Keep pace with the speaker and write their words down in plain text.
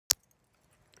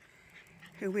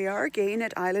Here we are again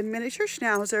at Island Miniature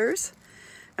Schnauzers,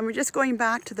 and we're just going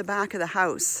back to the back of the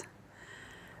house.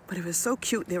 But it was so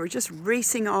cute, they were just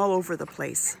racing all over the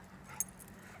place.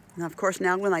 And of course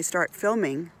now when I start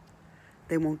filming,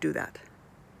 they won't do that.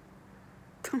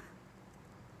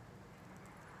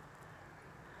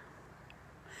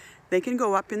 They can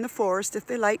go up in the forest if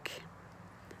they like,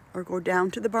 or go down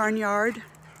to the barnyard,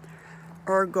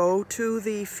 or go to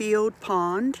the field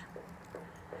pond.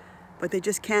 But they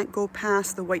just can't go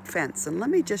past the white fence. And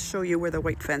let me just show you where the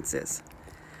white fence is.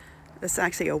 This is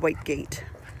actually a white gate.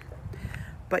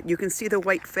 But you can see the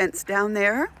white fence down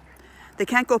there. They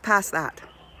can't go past that.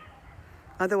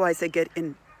 Otherwise they get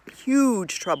in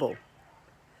huge trouble.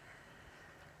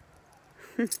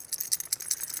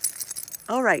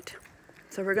 All right,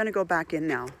 so we're gonna go back in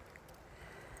now.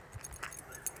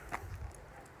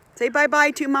 Say bye-bye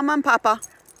to Mama and Papa.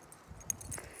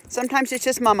 Sometimes it's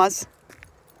just Mamas.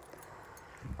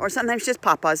 Or sometimes just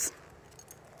Papas.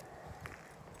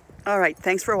 All right,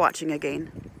 thanks for watching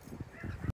again.